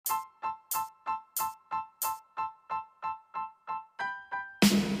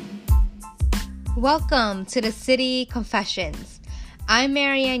Welcome to the City Confessions. I'm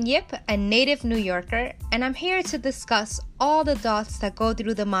Marianne Yip, a native New Yorker, and I'm here to discuss all the thoughts that go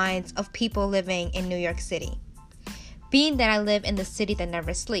through the minds of people living in New York City. Being that I live in the city that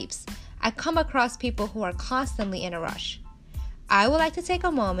never sleeps, I come across people who are constantly in a rush. I would like to take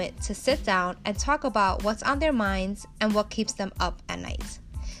a moment to sit down and talk about what's on their minds and what keeps them up at night.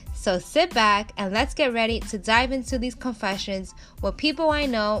 So sit back and let's get ready to dive into these confessions with people I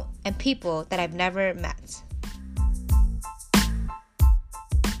know and people that I've never met.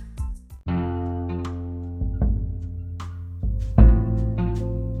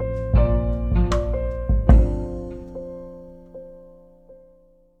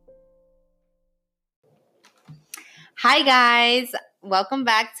 Hi guys, welcome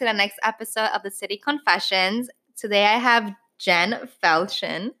back to the next episode of the City Confessions. Today I have Jen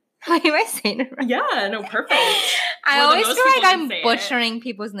Feldshon. Wait, am I saying it right? Yeah, no, perfect. I always feel like I'm butchering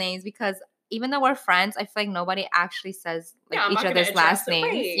people's names because even though we're friends, I feel like nobody actually says each other's last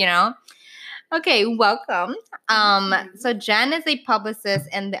names, you know? Okay, welcome. So Jen is a publicist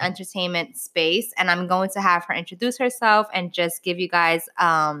in the entertainment space, and I'm going to have her introduce herself and just give you guys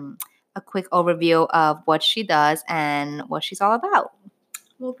a quick overview of what she does and what she's all about.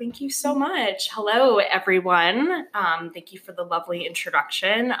 Well, thank you so much. Hello, everyone. Thank you for the lovely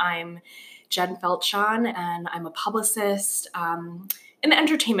introduction. I'm Jen Feldshon, and I'm a publicist in the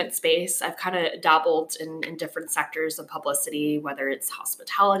entertainment space. I've kind of dabbled in different sectors of publicity, whether it's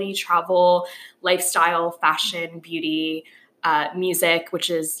hospitality, travel, lifestyle, fashion, beauty, music,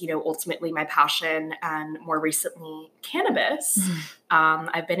 which is, ultimately my passion, and more recently, cannabis.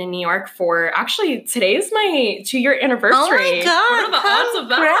 I've been in New York for, actually, today's my 2-year anniversary. Oh my God. What are the odds of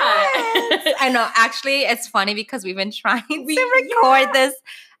that? I know. Actually, it's funny because we've been trying to record this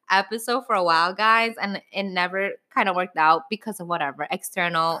episode for a while, guys, and it never kind of worked out because of whatever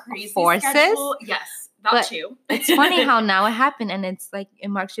external forces. Schedule. Yes. That too. It's funny how now it happened, and it's like it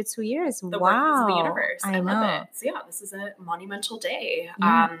marks your 2 years. The wow, work is the universe. I love it. So yeah, this is a monumental day,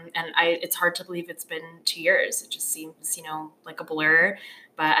 and it's hard to believe it's been 2 years. It just seems, like a blur.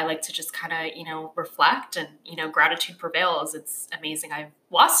 But I like to just kind of, reflect, and gratitude prevails. It's amazing. I've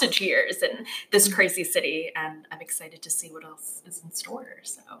lost in 2 years in this crazy city, and I'm excited to see what else is in store.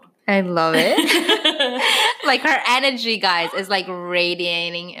 So I love it. Like her energy, guys, is like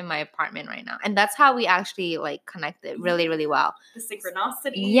radiating in my apartment right now, and that's how we actually connected really, really well. The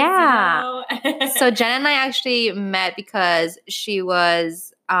synchronicity. Yeah. So Jen and I actually met because she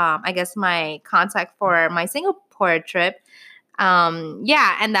was, I guess, my contact for my Singapore trip.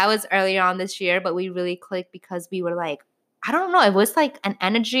 And that was earlier on this year, but we really clicked because we were like, I don't know, it was like an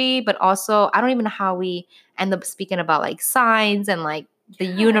energy, but also I don't even know how we end up speaking about signs and the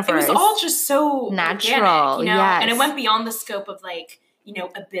universe. It was all just so natural, organic, yes. And it went beyond the scope of a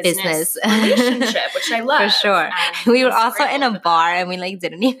business relationship, which I love. For sure. We were also in a bar and we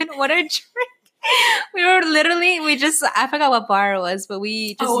didn't even order a drink. We were literally, I forgot what bar it was, but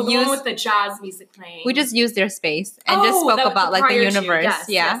we just used the one with the jazz music playing. We just used their space and just spoke about the universe.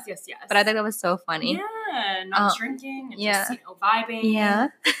 Yes. But I thought that was so funny. Yeah, not drinking and just, vibing. Yeah.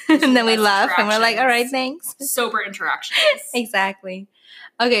 And then we laugh and we're like, all right, thanks. Sober interactions. Exactly.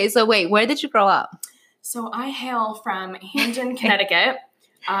 Okay, so wait, where did you grow up? So I hail from Hamden, Connecticut.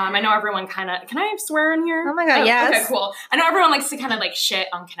 I know everyone can I swear in here? Oh my God, yes. Okay, cool. I know everyone likes to shit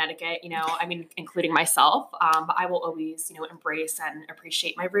on Connecticut, including myself. But I will always, embrace and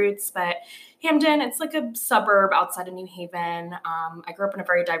appreciate my roots. But Hamden, it's like a suburb outside of New Haven. I grew up in a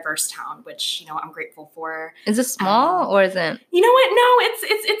very diverse town, which, I'm grateful for. Is it small or is it? You know what? No,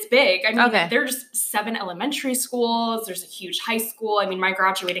 it's big. I mean, okay. There's 7 elementary schools. There's a huge high school. I mean, my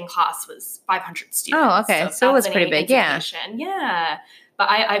graduating class was 500 students. Oh, okay. So it was pretty big. Yeah. But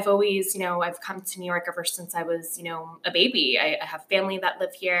I've always, I've come to New York ever since I was, a baby. I have family that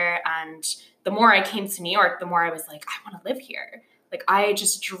live here. And the more I came to New York, the more I was like, I want to live here. I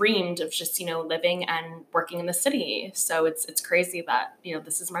just dreamed of just, living and working in the city. So it's crazy that,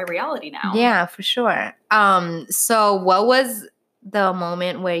 this is my reality now. Yeah, for sure. So what was the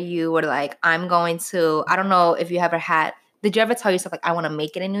moment where you were like, I'm going to, I don't know if you did you ever tell yourself I want to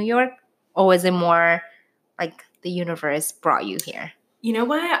make it in New York? Or was it more the universe brought you here? You know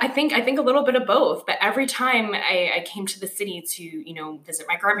what? I think a little bit of both. But every time I came to the city to, visit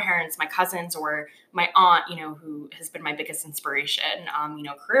my grandparents, my cousins, or my aunt, who has been my biggest inspiration,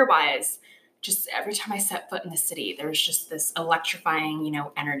 career-wise, just every time I set foot in the city, there was just this electrifying,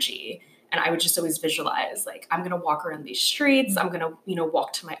 energy. And I would just always visualize, I'm going to walk around these streets. I'm going to,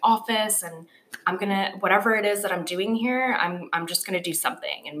 walk to my office, and I'm going to, whatever it is that I'm doing here, I'm just going to do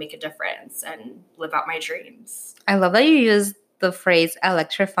something and make a difference and live out my dreams. I love that you use the phrase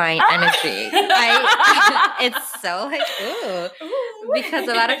electrifying energy. It's so like, ooh. Because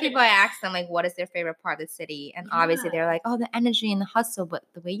a lot of people, I ask them, like, what is their favorite part of the city? And obviously they're like, oh, the energy and the hustle. But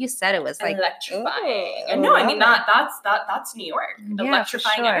the way you said it was like electrifying. And no, I mean that's New York. Yeah,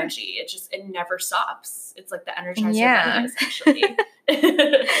 electrifying sure. energy. It never stops. It's like the Energizer Bunny, essentially.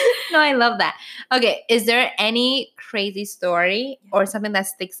 No, I love that. Okay, is there any crazy story or something that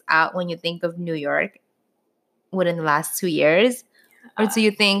sticks out when you think of New York within the last 2 years? Or do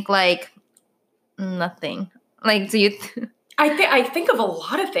you think like nothing? Like, do you... I think of a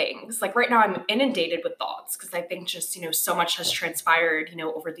lot of things. Like right now I'm inundated with thoughts because I think just, so much has transpired,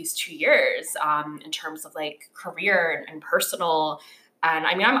 over these 2 years in terms of like career and personal. And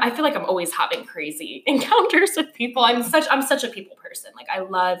I mean, I feel like I'm always having crazy encounters with people. I'm such a people person. Like I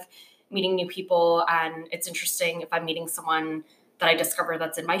love meeting new people, and it's interesting if I'm meeting someone that I discover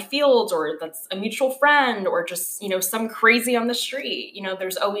that's in my field or that's a mutual friend or just, some crazy on the street.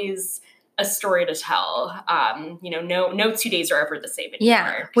 There's always a story to tell. No 2 days are ever the same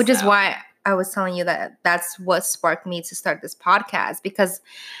anymore. Which is why I was telling you that that's what sparked me to start this podcast. Because,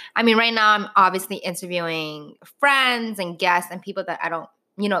 I mean, right now I'm obviously interviewing friends and guests and people that I don't,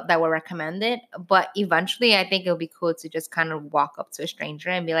 that were recommended. But eventually I think it'll be cool to just kind of walk up to a stranger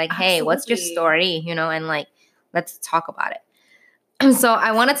and be like, hey, what's your story? And like, let's talk about it. So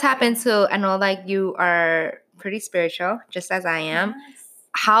I want to tap into, I know like you are pretty spiritual, just as I am. Yes.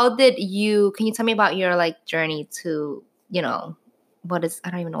 Can you tell me about your like journey to, I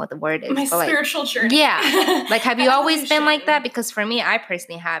don't even know what the word is. My spiritual journey. Yeah. Like, have you always been like that? Because for me, I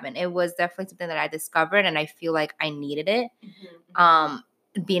personally haven't. It was definitely something that I discovered and I feel like I needed it.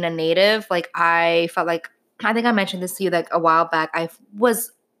 Mm-hmm. Being a native, like I felt like, I think I mentioned this to you like a while back. I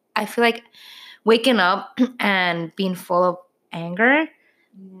feel like waking up and being full of anger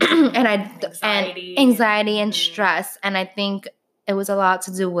and anxiety and stress. And I think it was a lot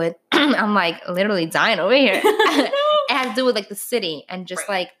to do with, I'm like literally dying over here. It had to do with like the city and just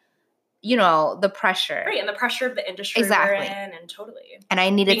like, the pressure. Right, and the pressure of the industry we're in, and totally. And I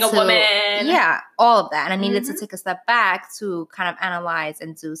needed being a woman. Yeah, all of that. And I needed to take a step back to kind of analyze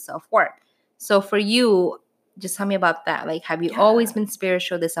and do self-work. So for you, just tell me about that. Like, have you always been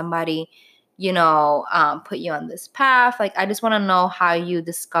spiritual? Did somebody, put you on this path? Like, I just want to know how you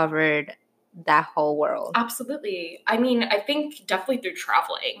discovered that whole world. Absolutely. I mean, I think definitely through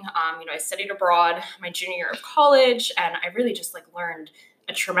traveling. I studied abroad my junior year of college, and I really just like learned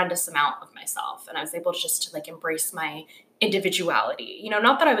a tremendous amount of myself. And I was able to like embrace my individuality.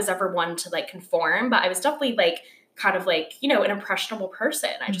 Not that I was ever one to like conform, but I was definitely like kind of like, an impressionable person.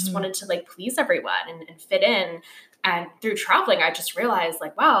 I just wanted to like please everyone and fit in. And through traveling, I just realized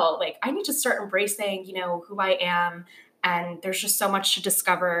like, wow, like I need to start embracing, who I am. And there's just so much to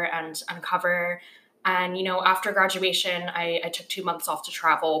discover and uncover. And, after graduation, I took 2 months off to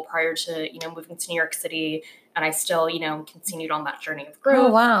travel prior to, moving to New York City. And I still, continued on that journey of growth.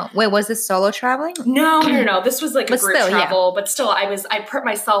 Oh, wow. Wait, was this solo traveling? No. This was like a group travel. Yeah. But still, I put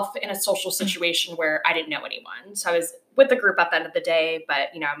myself in a social situation where I didn't know anyone. So I was with the group at the end of the day, but,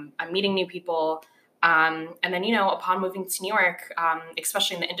 I'm meeting new people. And then, upon moving to New York,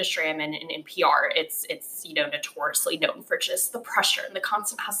 especially in the industry I'm in PR, it's notoriously known for just the pressure and the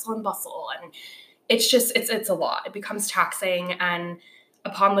constant hustle and bustle. And it's a lot. It becomes taxing. And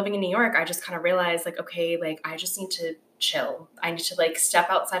upon living in New York, I just kind of realized like, okay, like I just need to chill. I need to like step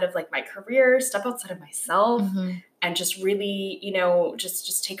outside of like my career, step outside of myself, and just really,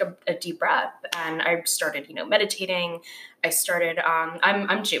 just take a deep breath. And I started, meditating. I started,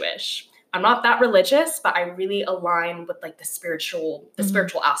 I'm Jewish. I'm not that religious, but I really align with like the spiritual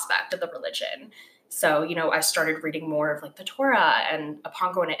aspect of the religion. So, I started reading more of like the Torah, and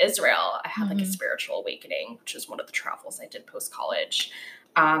upon going to Israel, I had like a spiritual awakening, which is one of the travels I did post-college.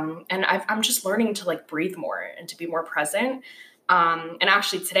 And I'm just learning to like breathe more and to be more present. And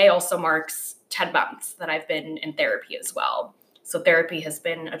actually today also marks 10 months that I've been in therapy as well. So therapy has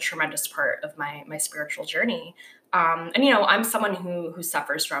been a tremendous part of my spiritual journey. And, I'm someone who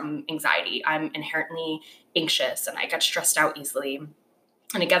suffers from anxiety. I'm inherently anxious and I get stressed out easily.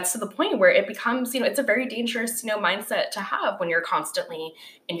 And it gets to the point where it becomes, it's a very dangerous, mindset to have when you're constantly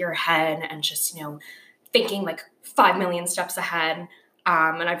in your head and just, thinking like 5 million steps ahead.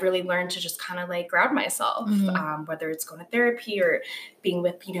 And I've really learned to just kind of like ground myself, whether it's going to therapy or being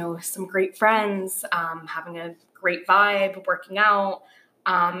with, some great friends, having a great vibe, working out.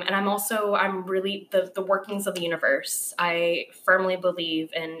 And I'm really the workings of the universe. I firmly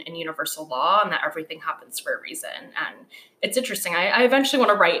believe in universal law and that everything happens for a reason. And it's interesting. I eventually want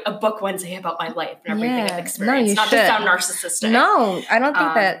to write a book one day about my life and everything I've experienced. Not to sound narcissistic. No, I don't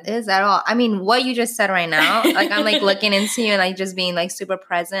think that is at all. I mean, what you just said right now, like I'm like looking into you and like just being like super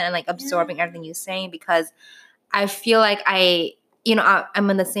present and like absorbing everything you're saying, because I feel like I'm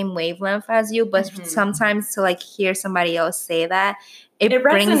in the same wavelength as you, but sometimes to like hear somebody else say that, it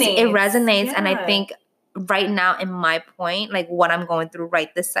resonates. Yeah. And I think right now in my point, like what I'm going through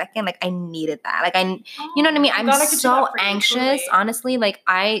right this second, like I needed that. Like you know what I mean? I'm so anxious, honestly. Like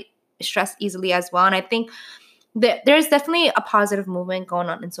I stress easily as well. And I think that there's definitely a positive movement going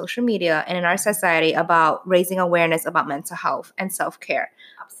on in social media and in our society about raising awareness about mental health and self-care.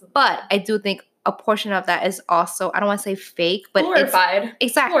 Absolutely. But I do think a portion of that is also, I don't want to say fake, but glorified.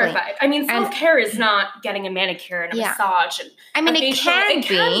 Exactly. Glorified. I mean, self-care is not getting a manicure and a massage. And I mean, it can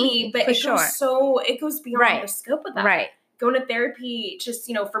be, but it goes beyond the scope of that. Right. Going to therapy, just,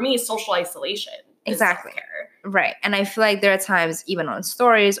 for me, social isolation. Exactly. Right. And I feel like there are times, even on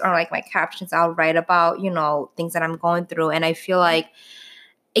stories or like my captions, I'll write about, things that I'm going through. And I feel like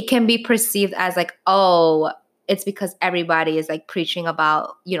it can be perceived as like, oh, it's because everybody is like preaching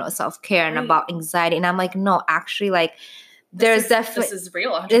about, self-care and about anxiety. And I'm like, no, actually, like this is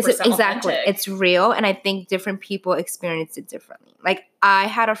real. 100% exactly. authentic. It's real. And I think different people experience it differently. Like I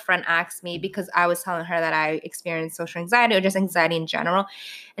had a friend ask me, because I was telling her that I experienced social anxiety or just anxiety in general.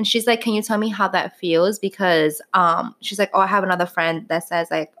 And she's like, can you tell me how that feels? Because she's like, oh, I have another friend that says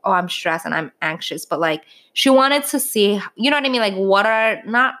like, oh, I'm stressed and I'm anxious. But like she wanted to see, you know what I mean? Like what are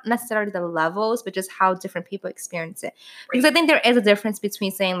not necessarily the levels, but just how different people experience it. Because I think there is a difference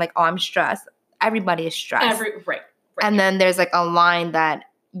between saying like, oh, I'm stressed. Everybody is stressed. Right. And then there's like a line that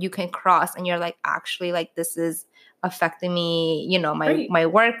you can cross and you're like, actually, like this is affecting me, my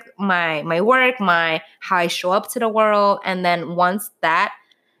work, my how I show up to the world. And then once that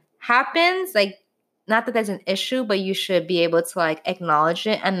happens, like not that there's an issue, but you should be able to like acknowledge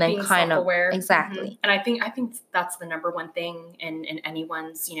it and then being kind self-aware. of exactly. Mm-hmm. And I think that's the number one thing in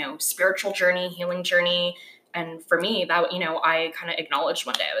anyone's, spiritual journey, healing journey. And for me, that, I kind of acknowledged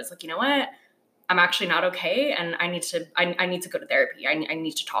one day, I was like, you know what? I'm actually not okay. And I need to go to therapy. I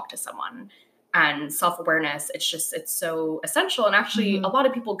need to talk to someone. And self-awareness, it's so essential. And actually a lot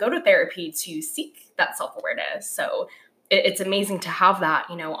of people go to therapy to seek that self-awareness. So it's amazing to have that,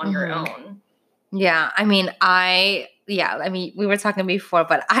 on your own. Yeah. I mean, we were talking before,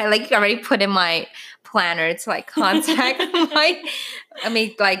 but I like already put in my planner to like contact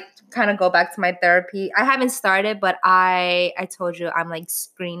kind of go back to my therapy. I haven't started, but I told you I'm like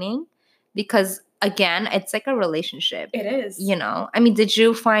screening. Because again, it's like a relationship. It is. I mean, did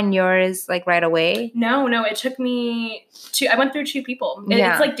you find yours like right away? No, it took me I went through 2 people.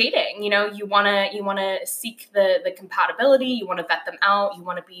 It's like dating, you want to seek the compatibility, you want to vet them out, you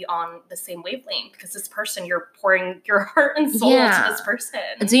want to be on the same wavelength, because this person, you're pouring your heart and soul to this person.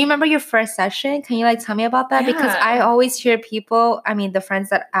 Do you remember your first session? Can you like tell me about that? Yeah. Because I always hear people, I mean, the friends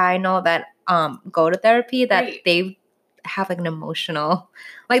that I know that go to therapy, that they've have like an emotional,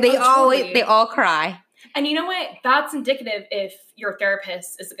 like they all cry. And you know what? That's indicative if your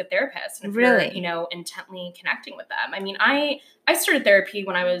therapist is a good therapist and if you're, intently connecting with them. I mean, I started therapy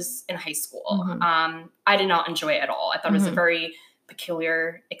when I was in high school. I did not enjoy it at all. I thought it was a very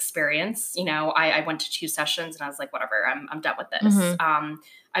peculiar experience. I went to 2 sessions and I was like, whatever, I'm done with this.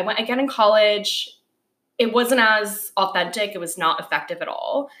 I went again in college. It wasn't as authentic. It was not effective at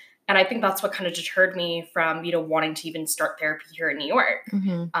all. And I think that's what kind of deterred me from, wanting to even start therapy here in New York.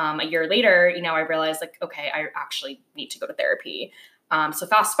 A year later, I realized like, okay, I actually need to go to therapy. So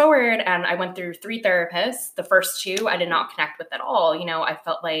fast forward, and I went through 3 therapists. The first 2 I did not connect with at all. I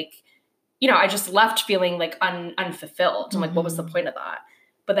felt like, I just left feeling like unfulfilled. I'm like, what was the point of that?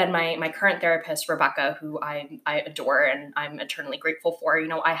 But then my current therapist, Rebecca, who I adore and I'm eternally grateful for,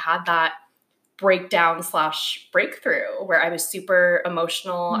 I had that breakdown/breakthrough where I was super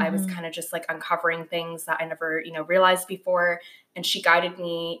emotional. I was kind of just like uncovering things that I never, realized before. And she guided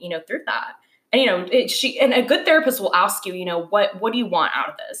me, through that. And, and a good therapist will ask you, what do you want out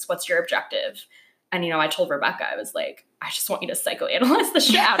of this? What's your objective? And, I told Rebecca, I was like, I just want you to psychoanalyze the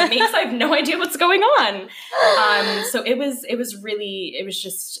shit out of me because I have no idea what's going on. So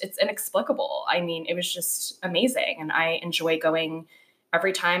it's inexplicable. I mean, it was just amazing. And I enjoy going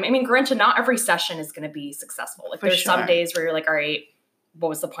every time. I mean, granted, not every session is going to be successful. Like there's some days where you're like, all right, what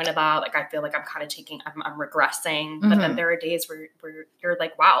was the point of that? Like, I feel like I'm kind of I'm regressing. But then there are days where you're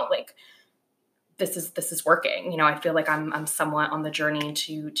like, wow, like this is working. I feel like I'm somewhat on the journey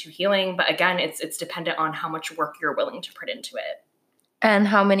to healing. But again, it's dependent on how much work you're willing to put into it. And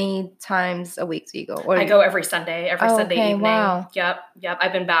how many times a week do you go? Or I go every Sunday Sunday evening. Wow. Yep.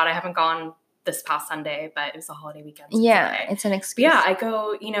 I've been bad. I haven't gone this past Sunday, but it was a holiday weekend. So it's an excuse. But yeah, I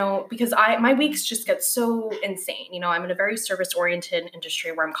go, because my weeks just get so insane. I'm in a very service-oriented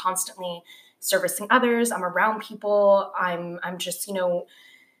industry where I'm constantly servicing others. I'm around people. I'm just,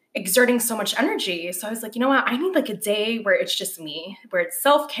 exerting so much energy. So I was like, you know what? I need like a day where it's just me, where it's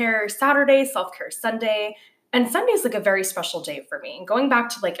self-care Saturday, self-care Sunday. And Sunday is like a very special day for me. Going back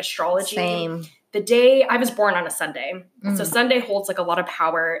to like astrology, Same. The day I was born on a Sunday. So Sunday holds like a lot of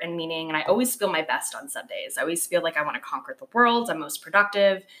power and meaning. And I always feel my best on Sundays. I always feel like I want to conquer the world. I'm most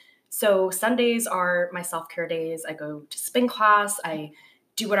productive. So Sundays are my self-care days. I go to spin class. I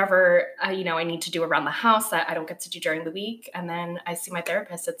do whatever, I need to do around the house that I don't get to do during the week. And then I see my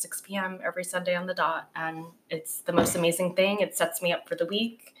therapist at 6 p.m. every Sunday on the dot. And it's the most amazing thing. It sets me up for the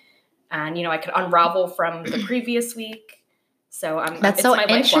week. And, I could unravel from the previous week. So that's so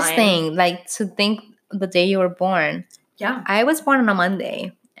interesting. Like to think the day you were born. Yeah. I was born on a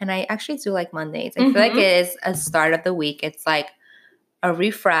Monday. And I actually do like Mondays. I feel like it is a start of the week. It's like a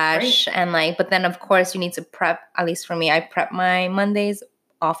refresh. Right. And but then of course you need to prep, at least for me, I prep my Mondays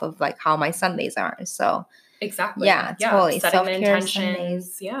off of like how my Sundays are. So exactly. Yeah, totally. Setting the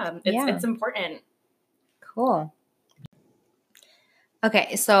intentions. Yeah. It's important. Cool.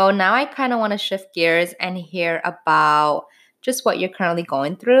 Okay, so now I kind of want to shift gears and hear about just what you're currently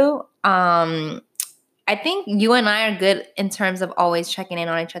going through. I think you and I are good in terms of always checking in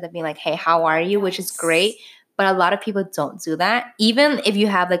on each other, being like, hey, how are you? Which is great. But a lot of people don't do that. Even if you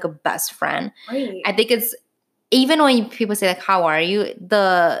have like a best friend. Right. I think it's, even when people say like, how are you?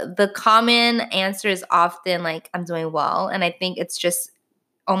 The common answer is often like, I'm doing well. And I think it's just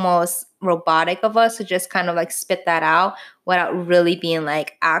almost robotic of us to just kind of like spit that out without really being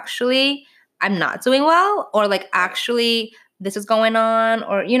like, actually, I'm not doing well, or like, actually, this is going on,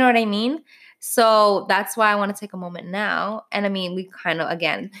 or you know what I mean? So that's why I want to take a moment now. And I mean, we kind of,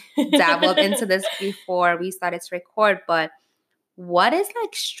 again, dabbled into this before we started to record, but what is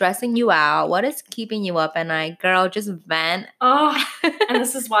like stressing you out? What is keeping you up at night? Girl, just vent. Oh, and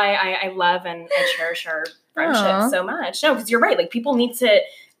this is why I love and I cherish our friendship so much. No, because you're right. Like people need to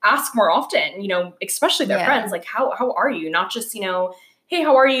ask more often, especially their friends, like, how are you? Not just, hey,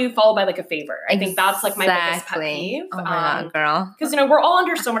 how are you? Followed by like a favor. I think that's like my biggest pet peeve. Oh my God, girl. Because, we're all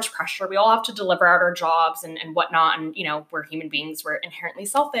under so much pressure. We all have to deliver out our jobs and whatnot. And, we're human beings. We're inherently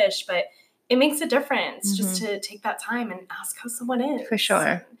selfish, but it makes a difference just to take that time and ask how someone is. For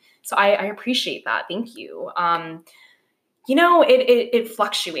sure. So I appreciate that. Thank you. It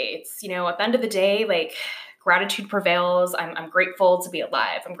fluctuates, at the end of the day, like gratitude prevails. I'm grateful to be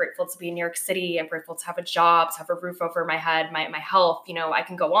alive. I'm grateful to be in New York City. I'm grateful to have a job, to have a roof over my head, my health, I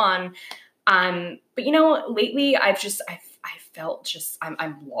can go on. But lately I felt just,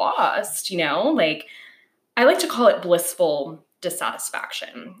 I'm lost, like I like to call it blissful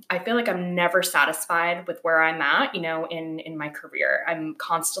dissatisfaction. I feel like I'm never satisfied with where I'm at, in my career. I'm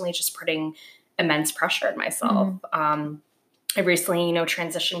constantly just putting immense pressure on myself. I recently,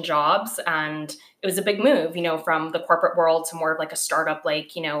 transitioned jobs, and it was a big move, from the corporate world to more of like a startup,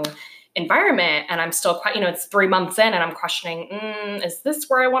 like, environment. And I'm still quite, it's 3 months in and I'm questioning, is this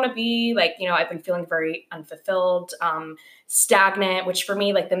where I want to be? Like, I've been feeling very unfulfilled, stagnant, which for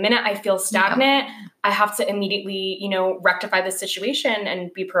me, like the minute I feel stagnant, I have to immediately, rectify the situation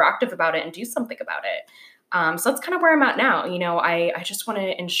and be proactive about it and do something about it. So that's kind of where I'm at now. I just want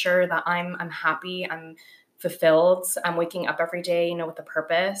to ensure that I'm happy, I'm fulfilled, I'm waking up every day, with a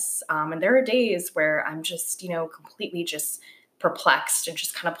purpose. And there are days where I'm just, completely just perplexed and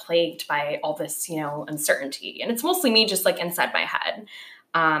just kind of plagued by all this, uncertainty. And it's mostly me just like inside my head.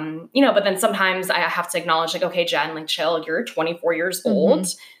 But then sometimes I have to acknowledge like, okay, Jen, like chill, you're 24 years old.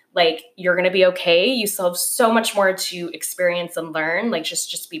 Like you're going to be okay. You still have so much more to experience and learn. Like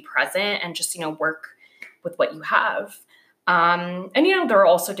just be present and just, work with what you have. And there are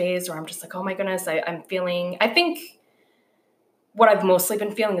also days where I'm just like, oh my goodness, I think what I've mostly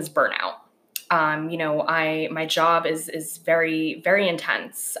been feeling is burnout. My job is very, very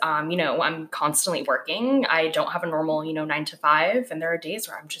intense. I'm constantly working. I don't have a normal, 9 to 5, and there are days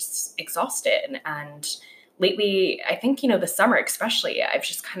where I'm just exhausted. And lately, I think, the summer especially, I've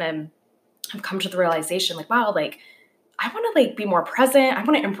come to the realization like, wow, like I want to like be more present. I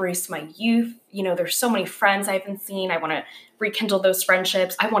want to embrace my youth. There's so many friends I haven't seen. I want to rekindle those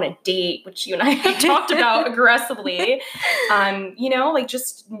friendships. I want to date, which you and I have talked about aggressively. Like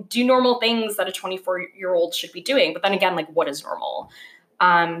just do normal things that a 24-year-old should be doing. But then again, like what is normal?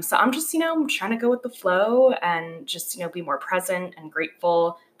 So I'm just, I'm trying to go with the flow and just, be more present and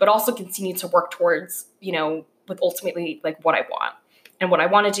grateful, but also continue to work towards, with ultimately like what I want. what I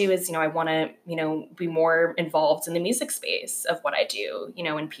want to do is, I want to, be more involved in the music space of what I do,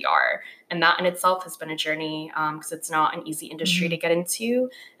 in PR. And that in itself has been a journey because it's not an easy industry to get into.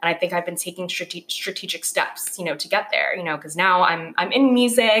 And I think I've been taking strategic steps, to get there, because now I'm in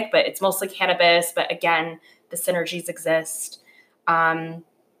music, but it's mostly cannabis. But again, the synergies exist.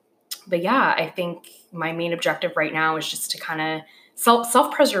 But yeah, I think my main objective right now is just to kind of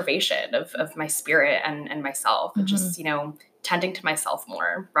self-preservation of my spirit and myself, and just, tending to myself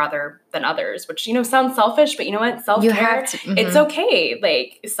more rather than others, which, sounds selfish, but you know what? Self-care, it's okay.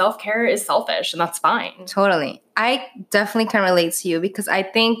 Like, self-care is selfish, and that's fine. Totally. I definitely can relate to you, because I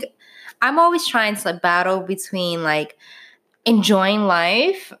think I'm always trying to battle between enjoying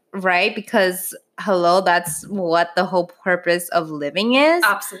life, right? Because hello, that's what the whole purpose of living is.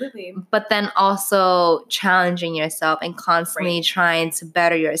 Absolutely. But then also challenging yourself and constantly trying to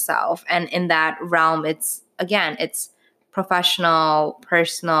better yourself. And in that realm, it's professional,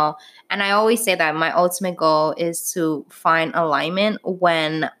 personal. And I always say that my ultimate goal is to find alignment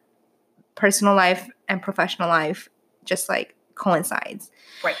when personal life and professional life just coincides.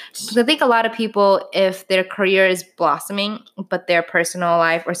 Right. Because I think a lot of people, if their career is blossoming, but their personal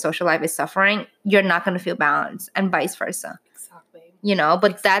life or social life is suffering, you're not going to feel balanced, and vice versa. Exactly.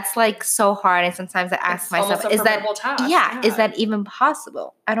 But that's so hard. And sometimes I ask myself, is that even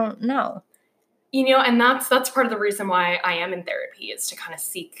possible? I don't know. And that's part of the reason why I am in therapy, is to kind of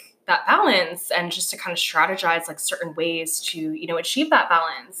seek that balance and just to kind of strategize certain ways to, achieve that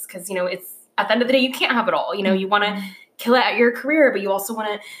balance. Because, it's at the end of the day, you can't have it all. You want to kill it at your career, but you also want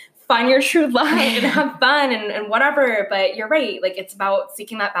to find your true love and have fun and whatever. But you're right. It's about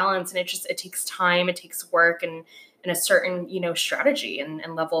seeking that balance, and it takes time, it takes work, and a certain, strategy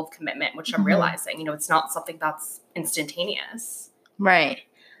and level of commitment, which I'm realizing, it's not something that's instantaneous. Right.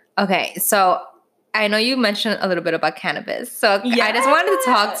 Okay. So I know you mentioned a little bit about cannabis. So I just wanted to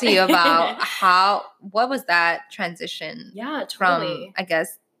talk to you about what was that transition from, I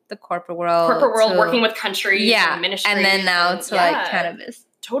guess, the corporate world working with countries and ministries, and then now to cannabis.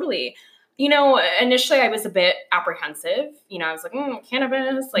 Totally. Initially I was a bit apprehensive. I was like,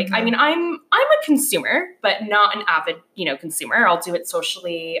 cannabis. I mean, I'm a consumer, but not an avid, consumer. I'll do it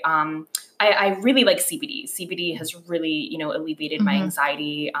socially. I really like CBD. CBD has really, alleviated my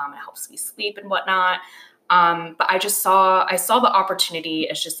anxiety. It helps me sleep and whatnot. But I saw the opportunity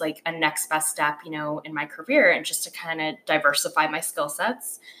as just a next best step, in my career, and just to kind of diversify my skill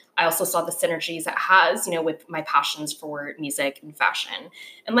sets. I also saw the synergies it has, with my passions for music and fashion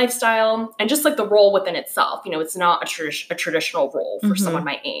and lifestyle, and just the role within itself. It's not a traditional role for someone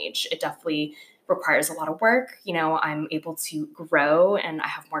my age. It definitely requires a lot of work. I'm able to grow and I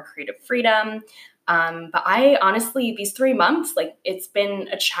have more creative freedom. But I honestly, these 3 months, it's been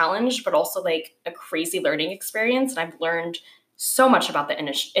a challenge, but also a crazy learning experience. And I've learned so much about the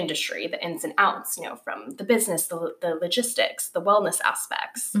industry, the ins and outs, from the business, the logistics, the wellness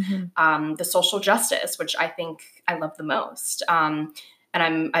aspects, the social justice, which I think I love the most. And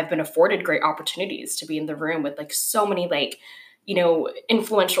I've been afforded great opportunities to be in the room with so many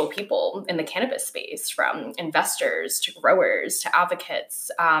influential people in the cannabis space, from investors to growers to advocates.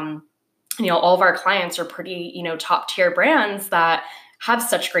 All of our clients are pretty, top tier brands that have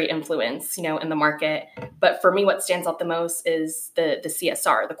such great influence, in the market. But for me, what stands out the most is the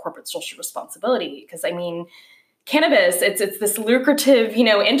CSR, the corporate social responsibility. Because I mean, cannabis, it's this lucrative,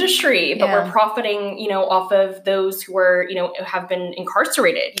 industry, but we're profiting, off of those who are, have been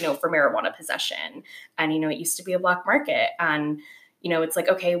incarcerated, for marijuana possession. And, it used to be a black market. And, it's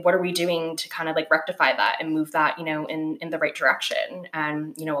okay, what are we doing to kind of rectify that and move that, in the right direction?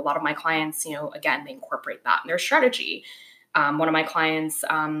 And, a lot of my clients, again, they incorporate that in their strategy. One of my clients,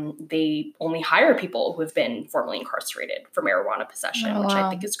 they only hire people who have been formerly incarcerated for marijuana possession, which I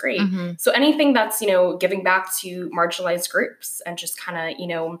think is great. So anything that's, giving back to marginalized groups and just kind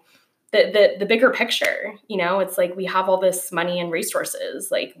of, the bigger picture, it's we have all this money and resources,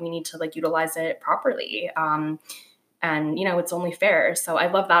 we need to utilize it properly. And, it's only fair. So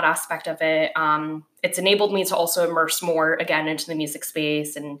I love that aspect of it. It's enabled me to also immerse more, again, into the music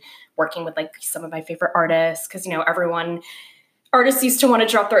space and working with some of my favorite artists. Because, artists used to want to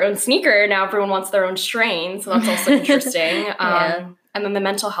drop their own sneaker. Now everyone wants their own strain. So that's also interesting. And then the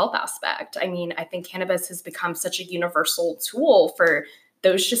mental health aspect. I mean, I think cannabis has become such a universal tool for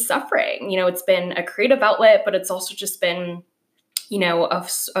those just suffering. It's been a creative outlet, but it's also just been,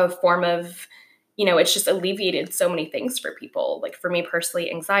 a form of, it's just alleviated so many things for people. For me personally,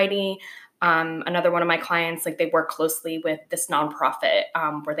 anxiety. Another one of my clients, they work closely with this nonprofit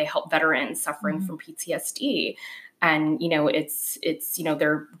where they help veterans suffering from PTSD. And, it's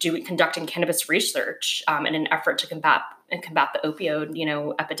they're conducting cannabis research in an effort to combat the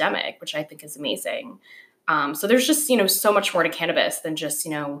opioid, epidemic, which I think is amazing. So there's just, so much more to cannabis than just,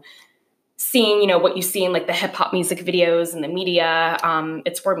 seeing, what you see in like the hip hop music videos and the media.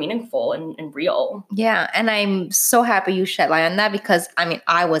 It's more meaningful and real. Yeah. And I'm so happy you shed light on that, because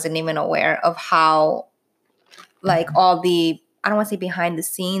I wasn't even aware of how like all the, I don't want to say behind the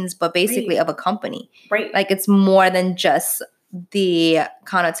scenes, but basically of a company. Right. Like it's more than just the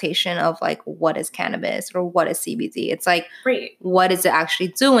connotation of like what is cannabis or what is CBD. It's like what is it actually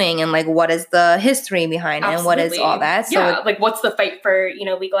doing, and like what is the history behind it, and what is all that. So like what's the fight for,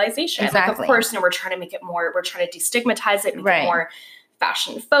 legalization? Exactly. Like, of course, we're trying to make it more, we're trying to destigmatize it, make it more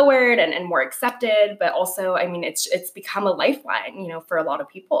fashion forward and more accepted. But also, it's become a lifeline, for a lot of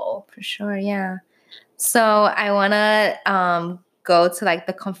people. For sure, yeah. So I want to go to like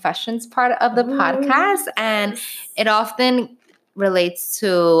the confessions part of the podcast, and it often relates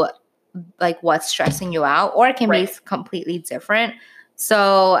to like what's stressing you out, or it can be completely different.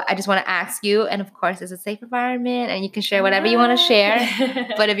 So I just want to ask you, and of course it's a safe environment and you can share whatever you want to share.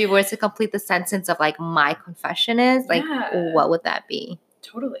 But if you were to complete the sentence of like my confession is, like what would that be?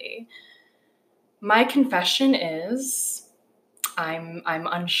 Totally. My confession is I'm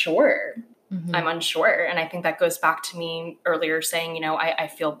unsure. Mm-hmm. I'm unsure. And I think that goes back to me earlier saying, I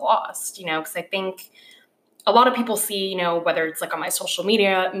feel lost, because I think a lot of people see, whether it's like on my social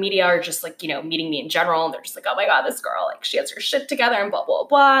media or just like, meeting me in general, and they're just like, oh my God, this girl, like she has her shit together and blah, blah,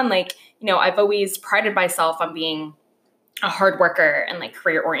 blah. And like, I've always prided myself on being a hard worker and like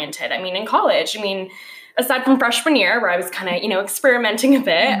career oriented. In college, aside from freshman year where I was kind of, experimenting a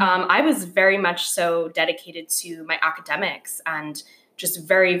bit, I was very much so dedicated to my academics and just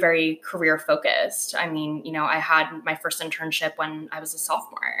very, very career focused. I had my first internship when I was a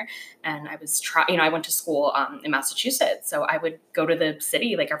sophomore, and I was I went to school in Massachusetts. So I would go to the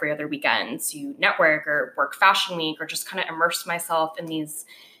city like every other weekend to network or work fashion week, or just kind of immerse myself in these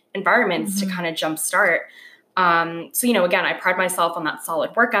environments to kind of jumpstart. So, again, I pride myself on that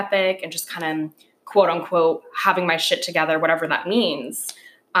solid work ethic and just kind of quote unquote having my shit together, whatever that means.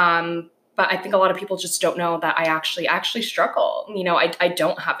 But I think a lot of people just don't know that I actually struggle. I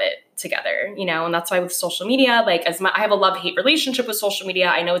don't have it together, and that's why with social media, like I have a love-hate relationship with social media.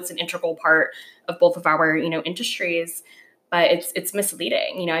 I know it's an integral part of both of our, industries, but it's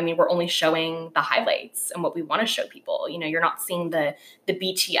misleading. We're only showing the highlights and what we want to show people. You're not seeing the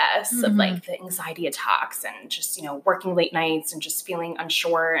BTS of like the anxiety attacks and just, working late nights and just feeling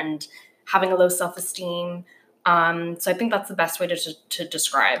unsure and having a low self-esteem. So I think that's the best way to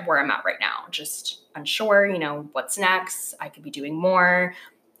describe where I'm at right now. Just unsure, what's next? I could be doing more.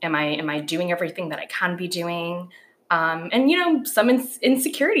 Am I doing everything that I can be doing? And, some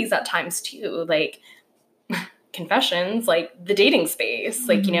insecurities at times too, like confessions, like the dating space,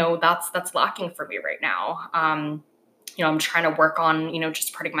 like, that's lacking for me right now. I'm trying to work on,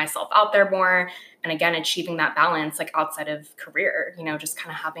 just putting myself out there more. And again, achieving that balance, like outside of career, just kind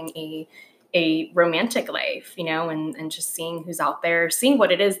of having a romantic life, and just seeing who's out there, seeing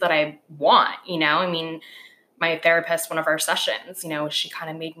what it is that I want, my therapist, one of our sessions, she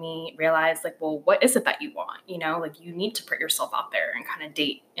kind of made me realize like, well, what is it that you want? Like you need to put yourself out there and kind of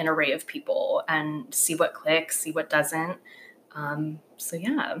date an array of people and see what clicks, see what doesn't. So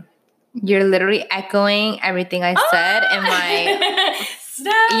yeah. You're literally echoing everything I said in my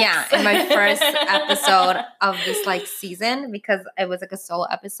in my first episode of this like season, because it was like a solo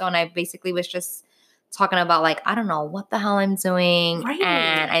episode and I basically was just talking about like, I don't know what the hell I'm doing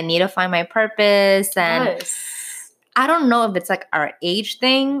and I need to find my purpose. And I don't know if it's like our age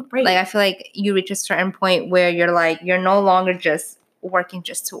thing. Like I feel like you reach a certain point where you're like, you're no longer just working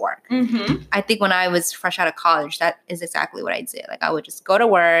just to work. I think when I was fresh out of college, that is exactly what I did. Like I would just go to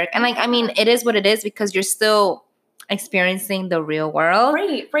work and like, it is what it is, because you're still experiencing the real world.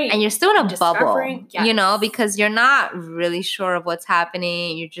 Right. And you're still in a bubble, because you're not really sure of what's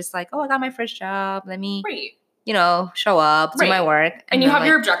happening. You're just like, oh, I got my first job. Let me, show up, do my work. And you have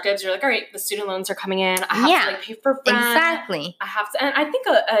your objectives. You're like, all right, the student loans are coming in. I have to like pay for rent. Exactly. I have to, and I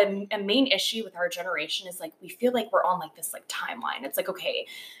think a main issue with our generation is like, we feel like we're on like this like timeline. It's like, okay,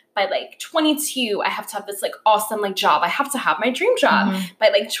 by like 22, I have to have this like awesome like job. I have to have my dream job. By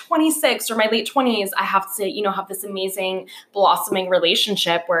like 26 or my late 20s, I have to, have this amazing blossoming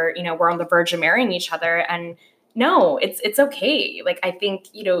relationship where, we're on the verge of marrying each other. And no, it's okay. Like, I think,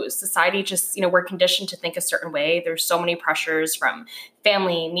 society just, we're conditioned to think a certain way. There's so many pressures from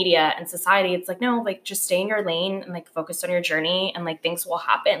family, media, and society. It's like, no, like just stay in your lane and like focus on your journey and like things will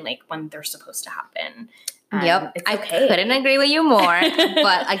happen like when they're supposed to happen. Yep. It's okay. I couldn't agree with you more.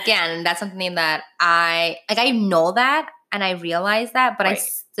 But again, that's something that I know that and I realize that, but I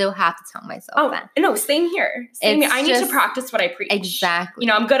still have to tell myself that. No, same here. Same here. I need to practice what I preach. Exactly.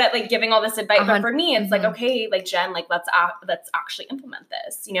 I'm good at like giving all this advice, but for me, it's like, okay, like Jen, like let's actually implement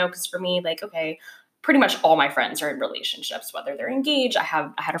this, because for me, like, okay, pretty much all my friends are in relationships, whether they're engaged. I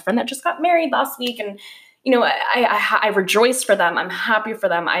had a friend that just got married last week, and I rejoiced for them. I'm happy for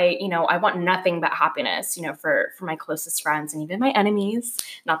them. I want nothing but happiness, for my closest friends and even my enemies.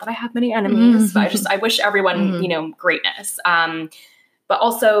 Not that I have many enemies, but I wish everyone, greatness. But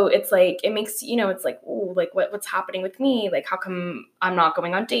also it's like, it makes, it's like, oh, like what's happening with me? Like, how come I'm not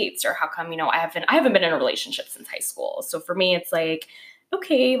going on dates? Or how come, I haven't been in a relationship since high school. So for me, it's like,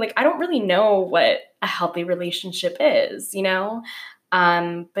 okay, like I don't really know what a healthy relationship is,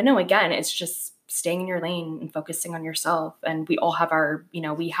 but no, again, it's just staying in your lane and focusing on yourself. And we all have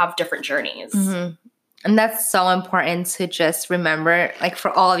we have different journeys. Mm-hmm. And that's so important to just remember, like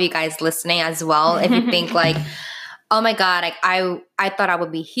for all of you guys listening as well, if you think like, oh my God, like I thought I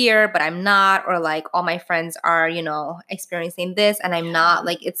would be here, but I'm not, or like all my friends are, experiencing this and I'm not.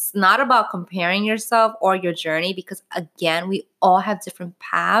 Like, it's not about comparing yourself or your journey, because again, we all have different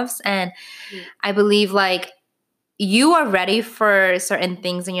paths. And I believe like you are ready for certain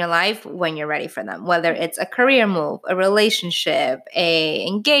things in your life when you're ready for them, whether it's a career move, a relationship, a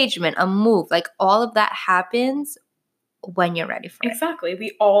engagement, a move, like all of that happens when you're ready for it. Exactly.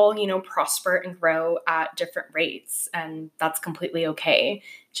 We all, prosper and grow at different rates, and that's completely okay.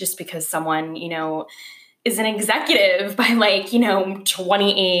 Just because someone, is an executive by like,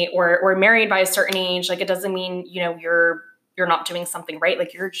 28 or married by a certain age, like it doesn't mean, you're not doing something right.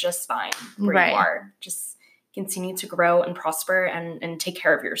 Like you're just fine where you are. Just continue to grow and prosper and take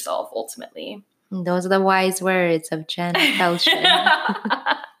care of yourself ultimately. Those are the wise words of Jen Feldshon.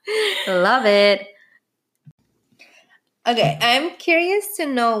 Love it. Okay, I'm curious to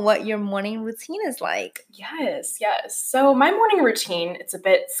know what your morning routine is like. Yes. So my morning routine, it's a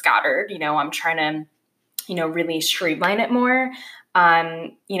bit scattered. I'm trying to, really streamline it more.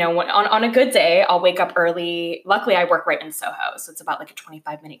 On a good day, I'll wake up early. Luckily, I work right in Soho, so it's about like a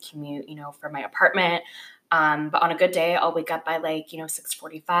 25-minute commute, from my apartment. But on a good day, I'll wake up by like,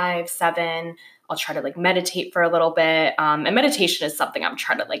 6:45, 7. I'll try to like meditate for a little bit. And meditation is something I'm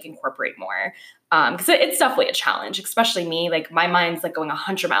trying to like incorporate more. Because it's definitely a challenge, especially me. Like my mind's like going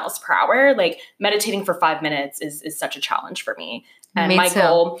 100 miles per hour. Like meditating for 5 minutes is such a challenge for me. And me my too.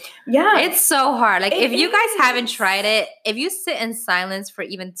 goal, it's so hard. Like if you guys haven't tried it, if you sit in silence for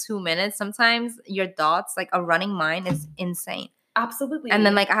even 2 minutes, sometimes your thoughts, like a running mind, is insane. Absolutely. And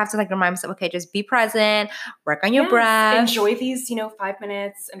then like I have to like remind myself, okay, just be present, work on your breath. Enjoy these, 5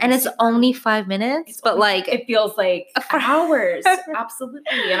 minutes. And it's only 5 minutes, but like it feels like hours.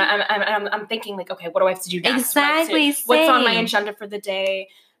 Absolutely. And I'm thinking like, okay, what do I have to do next? Exactly. What's on my agenda for the day?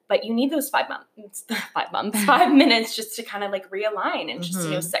 But you need those 5 minutes just to kind of like realign and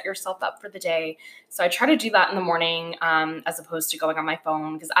just, set yourself up for the day. So I try to do that in the morning as opposed to going on my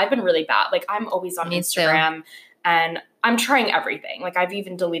phone, because I've been really bad. Like I'm always on Instagram. Too. And I'm trying everything. Like I've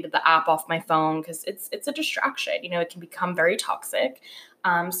even deleted the app off my phone because it's a distraction. It can become very toxic.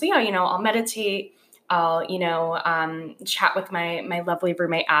 So yeah, I'll meditate. I'll, chat with my lovely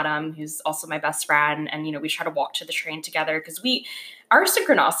roommate, Adam, who's also my best friend. And, we try to walk to the train together because our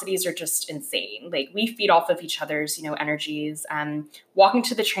synchronicities are just insane. Like we feed off of each other's, energies. Walking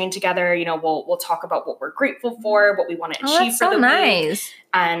to the train together, we'll talk about what we're grateful for, what we want to achieve for the week.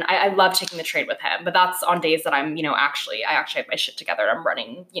 And I love taking the train with him, but that's on days that I'm, I actually have my shit together. I'm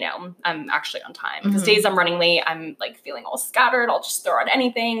running, I'm actually on time. Because days I'm running late, I'm like feeling all scattered. I'll just throw out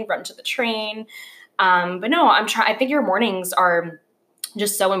anything, run to the train. But no, I think your mornings are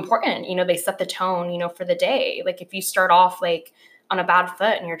just so important. They set the tone, for the day. Like if you start off like on a bad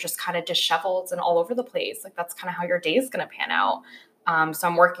foot and you're just kind of disheveled and all over the place, like that's kind of how your day is going to pan out. So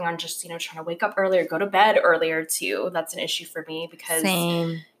I'm working on just, trying to wake up earlier, go to bed earlier too. That's an issue for me because,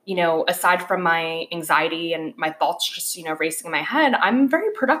 aside from my anxiety and my thoughts just, racing in my head, I'm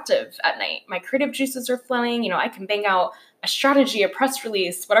very productive at night. My creative juices are flowing. I can bang out a strategy, a press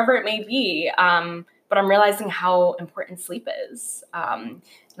release, whatever it may be. But I'm realizing how important sleep is. And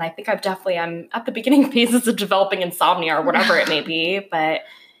I think I'm at the beginning phases of developing insomnia or whatever it may be. But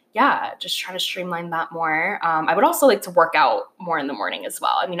yeah, just trying to streamline that more. I would also like to work out more in the morning as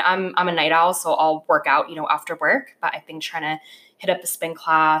well. I mean, I'm a night owl, so I'll work out, after work. But I think trying to hit up a spin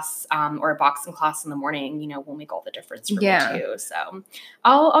class or a boxing class in the morning, will make all the difference for me too. So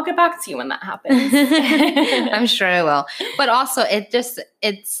I'll get back to you when that happens. I'm sure I will. But also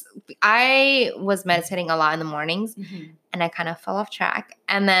I was meditating a lot in the mornings and I kind of fell off track.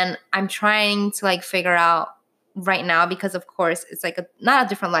 And then I'm trying to like figure out right now, because of course it's like not a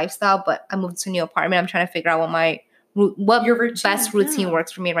different lifestyle, but I moved to a new apartment. I'm trying to figure out what Your routine, best routine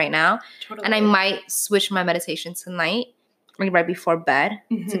works for me right now. Totally. And I might switch my meditation tonight, like right before bed,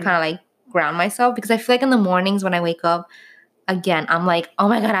 to kind of like ground myself, because I feel like in the mornings when I wake up, again, I'm like, oh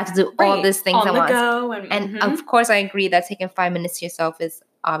my God, I have to do all these things at once. Go and of course, I agree that taking 5 minutes to yourself is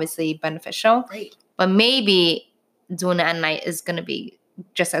obviously beneficial. Right. But maybe doing it at night is going to be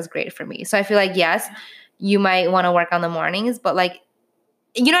just as great for me. So I feel like, yes, you might want to work on the mornings, but like,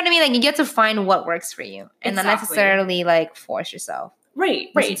 you know what I mean? Like, you get to find what works for you and not necessarily like force yourself. Right.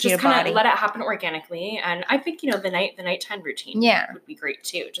 Just kind of let it happen organically. And I think, the nighttime routine would be great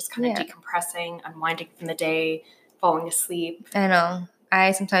too. Just kind of decompressing, unwinding from the day, falling asleep. I know.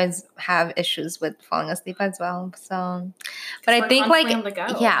 I sometimes have issues with falling asleep as well. So, but I think like,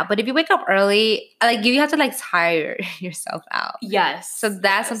 but if you wake up early, like you have to like tire yourself out. Yes. So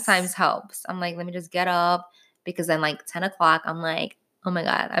that sometimes helps. I'm like, let me just get up, because then like 10 o'clock, I'm like, oh my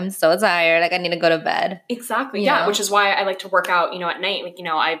God, I'm so tired. Like I need to go to bed. Exactly. Yeah. Which is why I like to work out, at night. Like,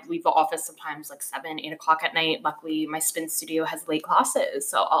 I leave the office sometimes like 7, 8 o'clock at night. Luckily, my spin studio has late classes.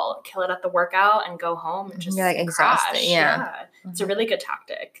 So I'll kill it at the workout and go home and just exhausted. Yeah. Mm-hmm. It's a really good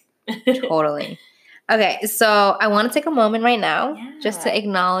tactic. Totally. Okay. So I want to take a moment right now just to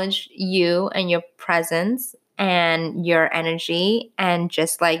acknowledge you and your presence and your energy and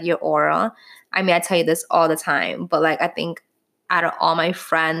just like your aura. I mean, I tell you this all the time, but like I think out of all my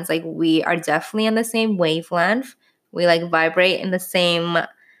friends, like we are definitely on the same wavelength. We like vibrate in the same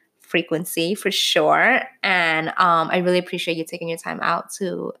frequency for sure. And I really appreciate you taking your time out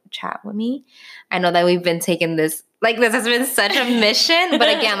to chat with me. I know that we've been taking this, like this has been such a mission, but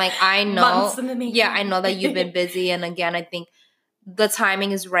again, like I know, months in the making. I know that you've been busy. And again, I think the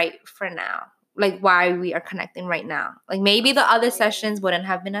timing is right for now. Like why we are connecting right now. Like maybe the other sessions wouldn't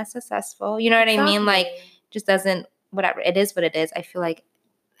have been as successful. You know what I mean? Like just doesn't, whatever. It is what it is. I feel like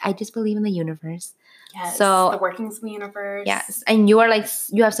I just believe in the universe. Yes. So the workings of the universe. Yes. And you are like,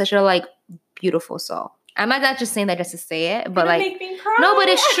 you have such a like beautiful soul. I'm not just saying that just to say it, but like, make me cry. No, but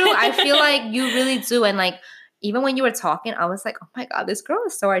it's true. I feel like you really do. And like, even when you were talking, I was like, oh my God, this girl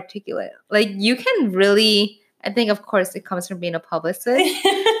is so articulate. Like you can really, I think of course it comes from being a publicist.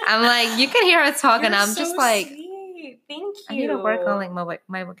 I'm like, you can hear her talk and I'm so just like, sweet. Thank you. I need to work on like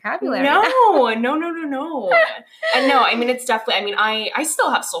my vocabulary. No. And no, I mean, it's definitely, I mean, I still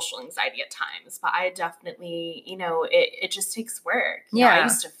have social anxiety at times, but I definitely, it just takes work. I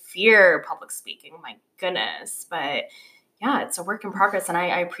used to fear public speaking. My goodness. But yeah, it's a work in progress. And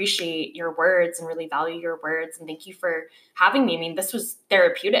I appreciate your words and really value your words. And thank you for having me. I mean, this was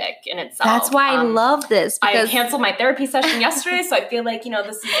therapeutic in itself. That's why I love this. I canceled my therapy session yesterday. So I feel like,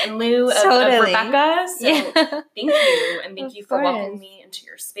 this is in lieu of Rebecca. So thank you. And thank you for welcoming me into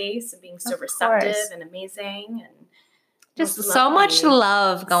your space and being so receptive and amazing. And just so much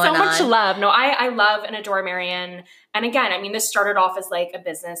love going on. So much love. No, I love and adore Marianne. And again, I mean, this started off as like a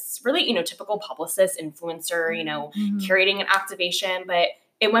business, really, typical publicist, influencer, curating an activation, but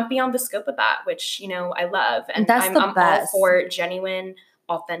it went beyond the scope of that, which, I love. And I'm all for genuine,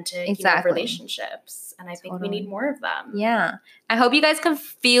 authentic relationships. And I think we need more of them. Yeah. I hope you guys can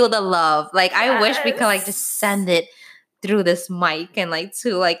feel the love. Like, I wish we could like just send it through this mic and like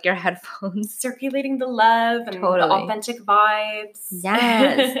to like your headphones. Circulating the love and the authentic vibes.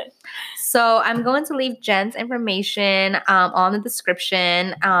 Yes. So I'm going to leave Jen's information on the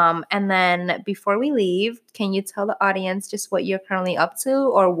description. And then before we leave, can you tell the audience just what you're currently up to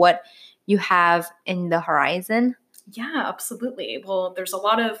or what you have in the horizon? Yeah, absolutely. Well, there's a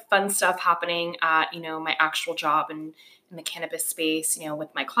lot of fun stuff happening at, my actual job in the cannabis space, with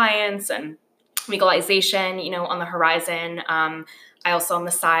my clients and legalization, on the horizon. I also on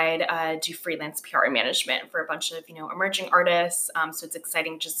the side do freelance PR management for a bunch of, emerging artists. So it's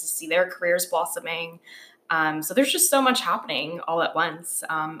exciting just to see their careers blossoming. So there's just so much happening all at once.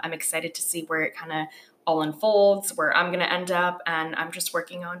 I'm excited to see where it kind of all unfolds, where I'm going to end up. And I'm just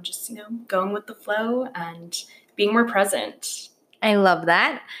working on just, going with the flow and being more present. I love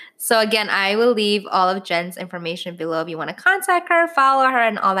that. So again, I will leave all of Jen's information below if you want to contact her, follow her,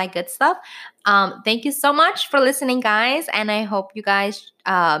 and all that good stuff. Thank you so much for listening, guys. And I hope you guys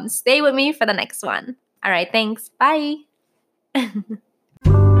stay with me for the next one. All right, thanks. Bye.